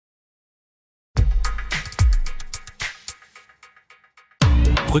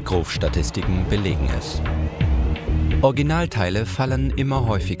Rückrufstatistiken belegen es. Originalteile fallen immer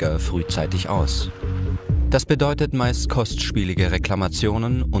häufiger frühzeitig aus. Das bedeutet meist kostspielige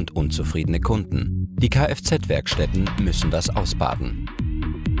Reklamationen und unzufriedene Kunden. Die Kfz-Werkstätten müssen das ausbaden.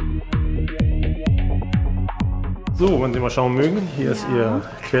 So, wenn Sie mal schauen mögen, hier ist Ihr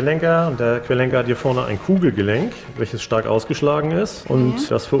Querlenker und der Querlenker hat hier vorne ein Kugelgelenk, welches stark ausgeschlagen ist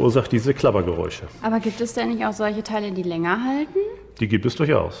und das verursacht diese Klappergeräusche. Aber gibt es denn nicht auch solche Teile, die länger halten? Die gibt es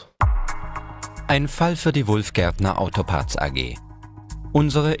durchaus. Ein Fall für die Wulf-Gärtner Autoparts AG.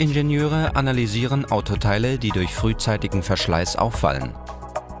 Unsere Ingenieure analysieren Autoteile, die durch frühzeitigen Verschleiß auffallen.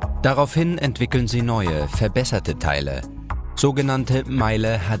 Daraufhin entwickeln sie neue, verbesserte Teile, sogenannte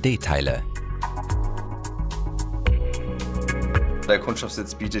MEYLE HD-Teile. Der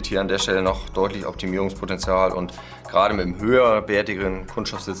Kunststoffsitz bietet hier an der Stelle noch deutlich Optimierungspotenzial und gerade mit dem höherwertigen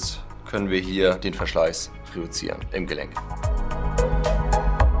Kunststoffsitz können wir hier den Verschleiß reduzieren im Gelenk.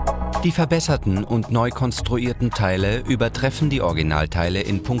 Die verbesserten und neu konstruierten Teile übertreffen die Originalteile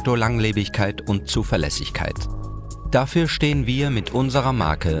in puncto Langlebigkeit und Zuverlässigkeit. Dafür stehen wir mit unserer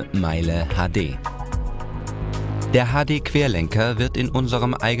Marke MEYLE HD. Der HD-Querlenker wird in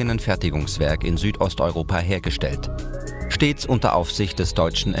unserem eigenen Fertigungswerk in Südosteuropa hergestellt. Stets unter Aufsicht des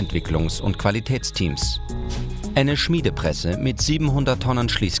deutschen Entwicklungs- und Qualitätsteams. Eine Schmiedepresse mit 700 Tonnen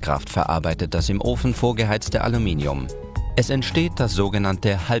Schließkraft verarbeitet das im Ofen vorgeheizte Aluminium. Es entsteht das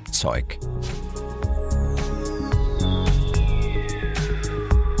sogenannte Halbzeug.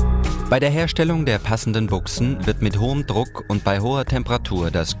 Bei der Herstellung der passenden Buchsen wird mit hohem Druck und bei hoher Temperatur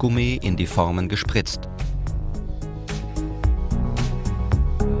das Gummi in die Formen gespritzt.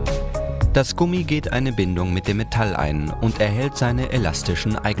 Das Gummi geht eine Bindung mit dem Metall ein und erhält seine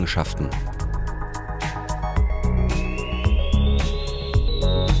elastischen Eigenschaften.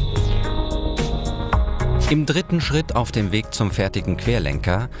 Im dritten Schritt auf dem Weg zum fertigen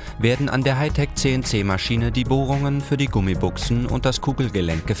Querlenker werden an der Hightech CNC-Maschine die Bohrungen für die Gummibuchsen und das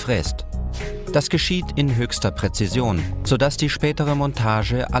Kugelgelenk gefräst. Das geschieht in höchster Präzision, sodass die spätere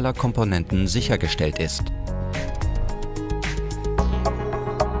Montage aller Komponenten sichergestellt ist.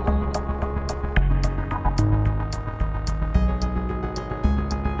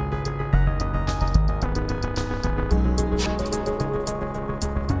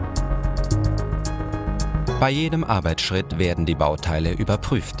 Bei jedem Arbeitsschritt werden die Bauteile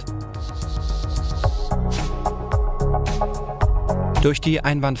überprüft. Durch die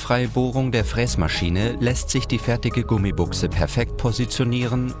einwandfreie Bohrung der Fräsmaschine lässt sich die fertige Gummibuchse perfekt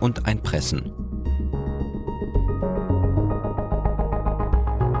positionieren und einpressen.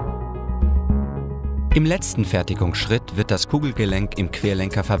 Im letzten Fertigungsschritt wird das Kugelgelenk im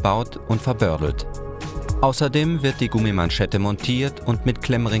Querlenker verbaut und verbördelt. Außerdem wird die Gummimanschette montiert und mit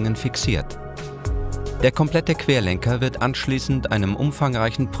Klemmringen fixiert. Der komplette Querlenker wird anschließend einem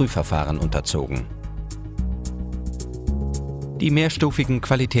umfangreichen Prüfverfahren unterzogen. Die mehrstufigen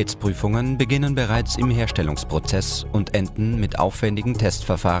Qualitätsprüfungen beginnen bereits im Herstellungsprozess und enden mit aufwendigen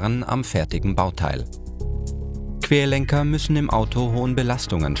Testverfahren am fertigen Bauteil. Querlenker müssen im Auto hohen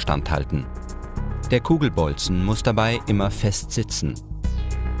Belastungen standhalten. Der Kugelbolzen muss dabei immer fest sitzen.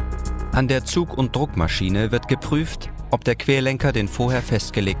 An der Zug- und Druckmaschine wird geprüft, ob der Querlenker den vorher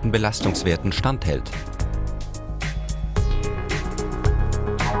festgelegten Belastungswerten standhält.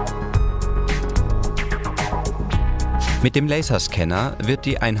 Mit dem Laserscanner wird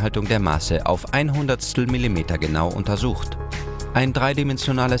die Einhaltung der Maße auf 100stel Millimeter genau untersucht. Ein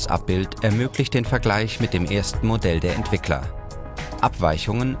dreidimensionales Abbild ermöglicht den Vergleich mit dem ersten Modell der Entwickler.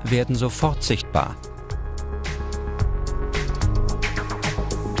 Abweichungen werden sofort sichtbar.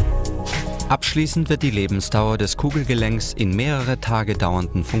 Abschließend wird die Lebensdauer des Kugelgelenks in mehrere Tage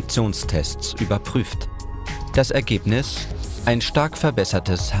dauernden Funktionstests überprüft. Das Ergebnis: ein stark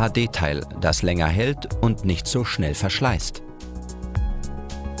verbessertes HD-Teil, das länger hält und nicht so schnell verschleißt.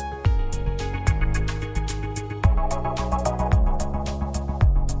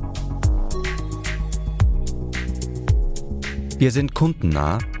 Wir sind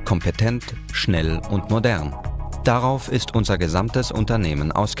kundennah, kompetent, schnell und modern. Darauf ist unser gesamtes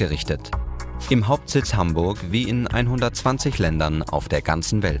Unternehmen ausgerichtet. Im Hauptsitz Hamburg wie in 120 Ländern auf der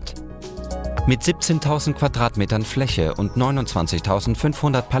ganzen Welt. Mit 17.000 Quadratmetern Fläche und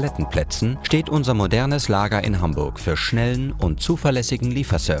 29.500 Palettenplätzen steht unser modernes Lager in Hamburg für schnellen und zuverlässigen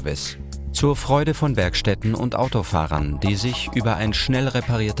Lieferservice. Zur Freude von Werkstätten und Autofahrern, die sich über ein schnell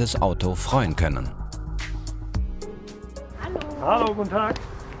repariertes Auto freuen können. Hallo, guten Tag.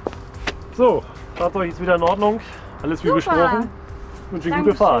 So, Fahrzeug ist wieder in Ordnung. Alles wie besprochen. Ich wünsche Ihnen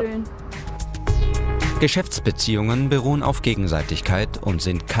gute Fahrt. Geschäftsbeziehungen beruhen auf Gegenseitigkeit und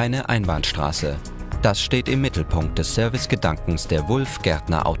sind keine Einbahnstraße. Das steht im Mittelpunkt des Servicegedankens der Wulff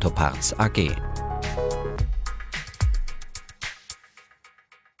Gärtner Autoparts AG.